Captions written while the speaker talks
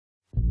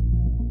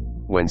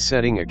When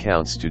setting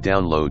accounts to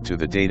download to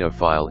the data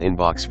file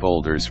inbox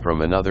folders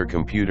from another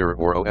computer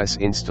or OS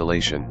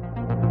installation,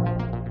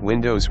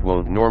 Windows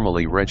won't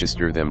normally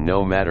register them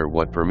no matter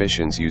what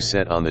permissions you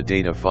set on the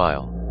data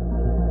file.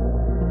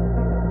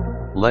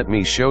 Let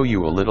me show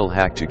you a little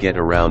hack to get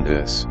around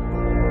this.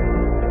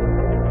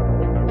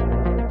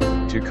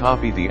 To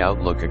copy the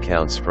Outlook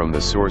accounts from the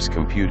source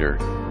computer,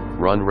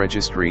 run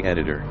Registry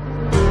Editor.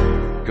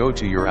 Go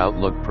to your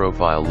Outlook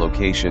profile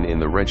location in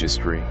the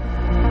registry.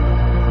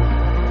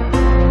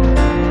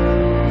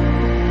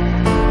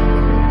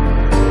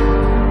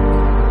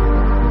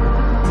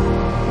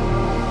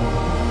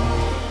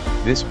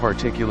 This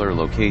particular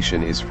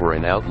location is for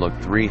an Outlook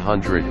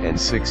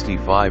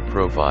 365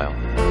 profile.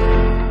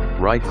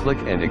 Right-click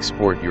and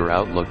export your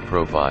Outlook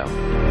profile.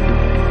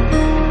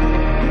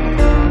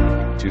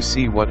 To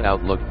see what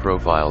Outlook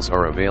profiles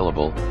are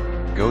available,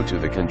 go to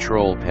the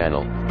Control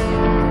panel.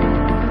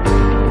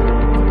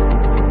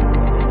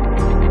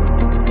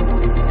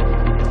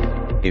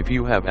 If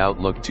you have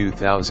Outlook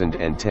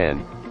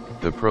 2010,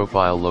 the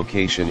profile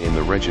location in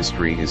the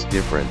registry is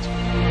different.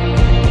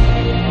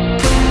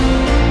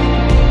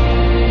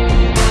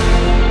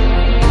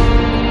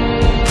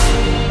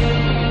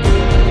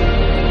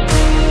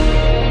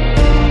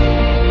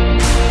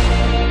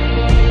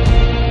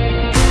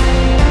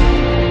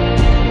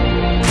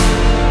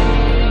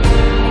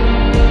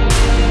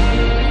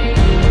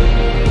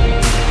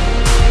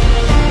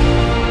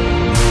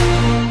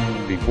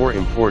 Before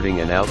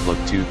importing an Outlook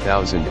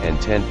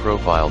 2010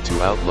 profile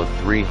to Outlook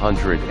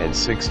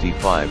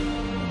 365,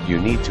 you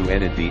need to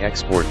edit the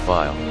export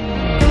file.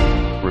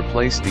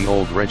 Replace the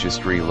old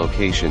registry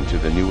location to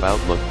the new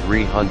Outlook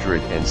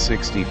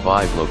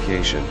 365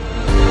 location.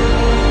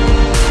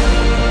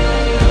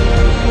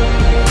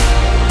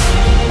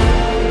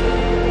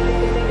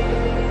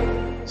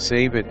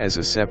 Save it as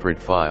a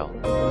separate file.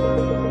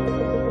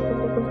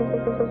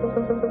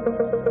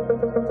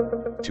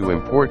 To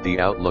import the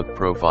Outlook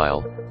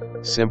profile,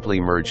 simply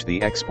merge the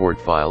export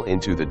file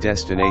into the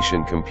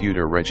destination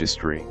computer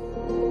registry.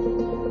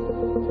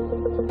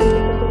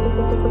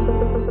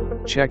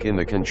 Check in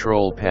the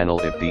control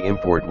panel if the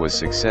import was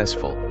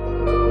successful.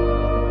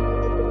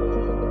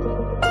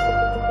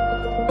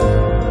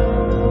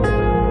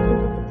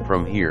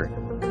 From here,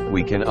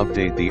 we can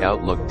update the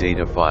Outlook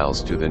data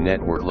files to the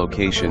network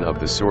location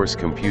of the source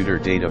computer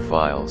data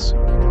files.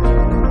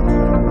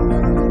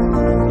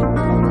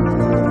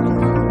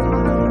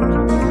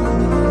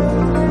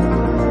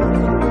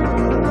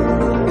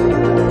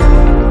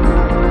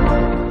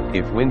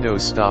 If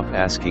Windows stop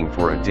asking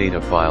for a data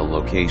file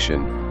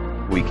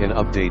location, we can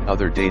update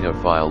other data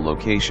file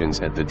locations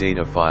at the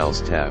Data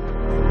Files tab.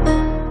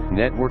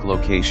 Network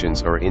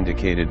locations are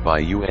indicated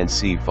by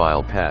UNC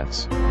file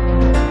paths.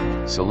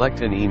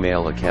 Select an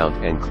email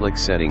account and click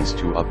Settings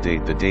to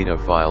update the data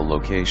file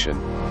location.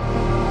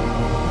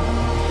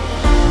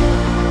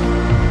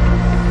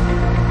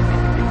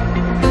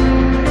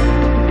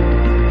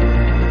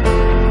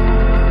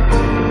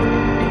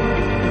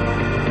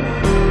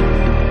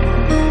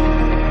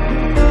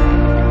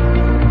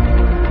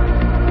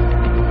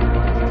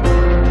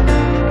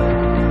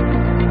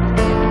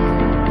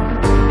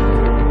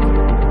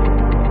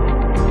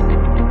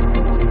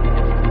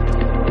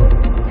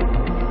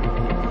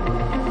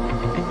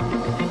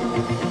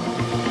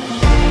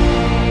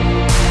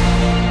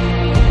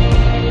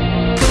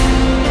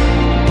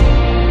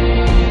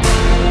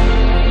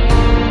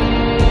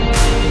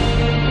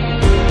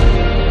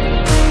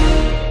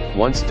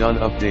 Once done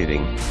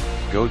updating,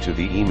 go to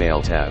the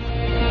Email tab.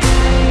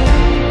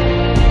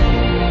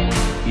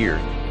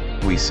 Here,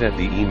 we set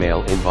the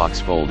email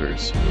inbox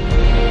folders.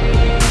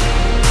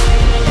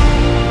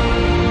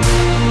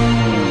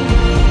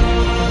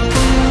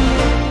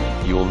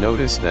 You'll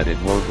notice that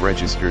it won't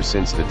register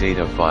since the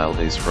data file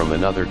is from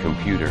another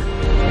computer.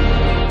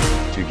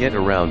 To get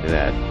around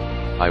that,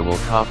 I will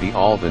copy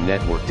all the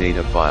network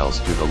data files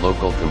to the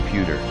local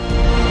computer.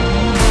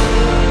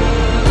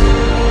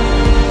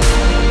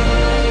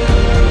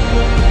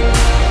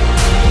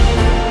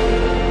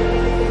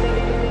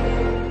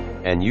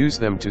 And use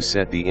them to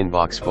set the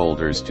inbox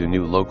folders to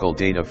new local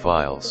data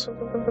files.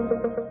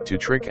 To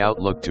trick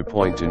Outlook to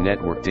point to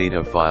network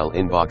data file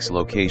inbox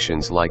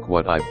locations like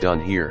what I've done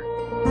here,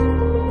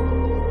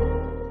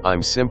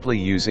 I'm simply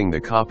using the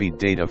copied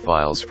data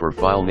files for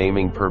file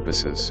naming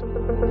purposes.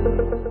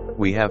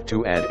 We have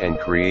to add and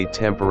create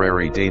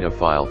temporary data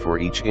file for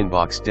each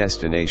inbox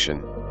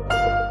destination,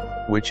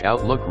 which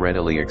Outlook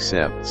readily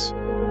accepts.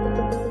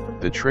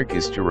 The trick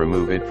is to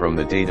remove it from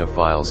the data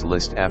files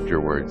list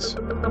afterwards,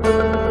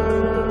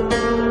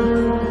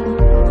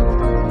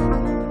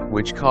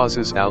 which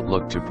causes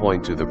Outlook to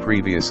point to the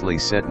previously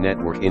set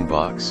network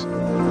inbox.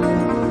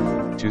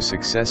 To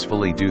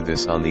successfully do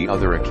this on the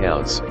other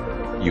accounts,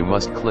 you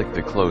must click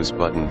the close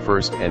button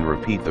first and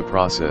repeat the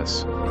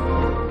process.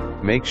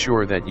 Make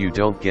sure that you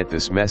don't get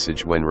this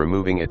message when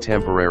removing a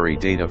temporary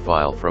data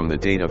file from the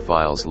data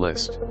files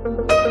list.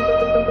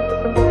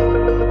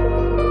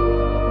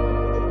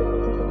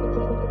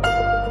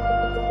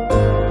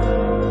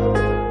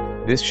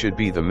 This should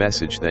be the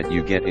message that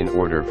you get in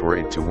order for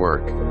it to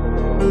work.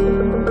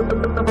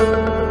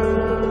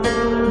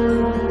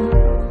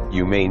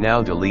 You may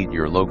now delete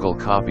your local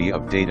copy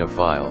of data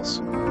files.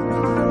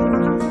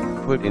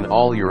 Put in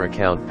all your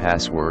account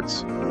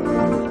passwords.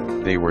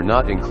 They were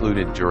not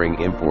included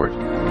during import.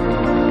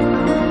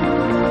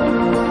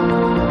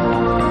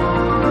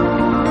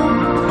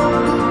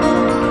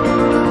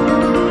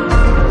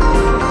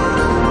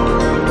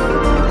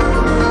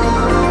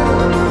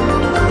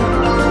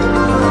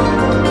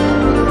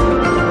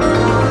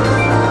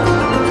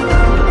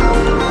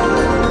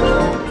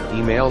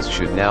 Emails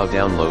should now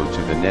download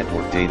to the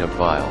network data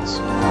files.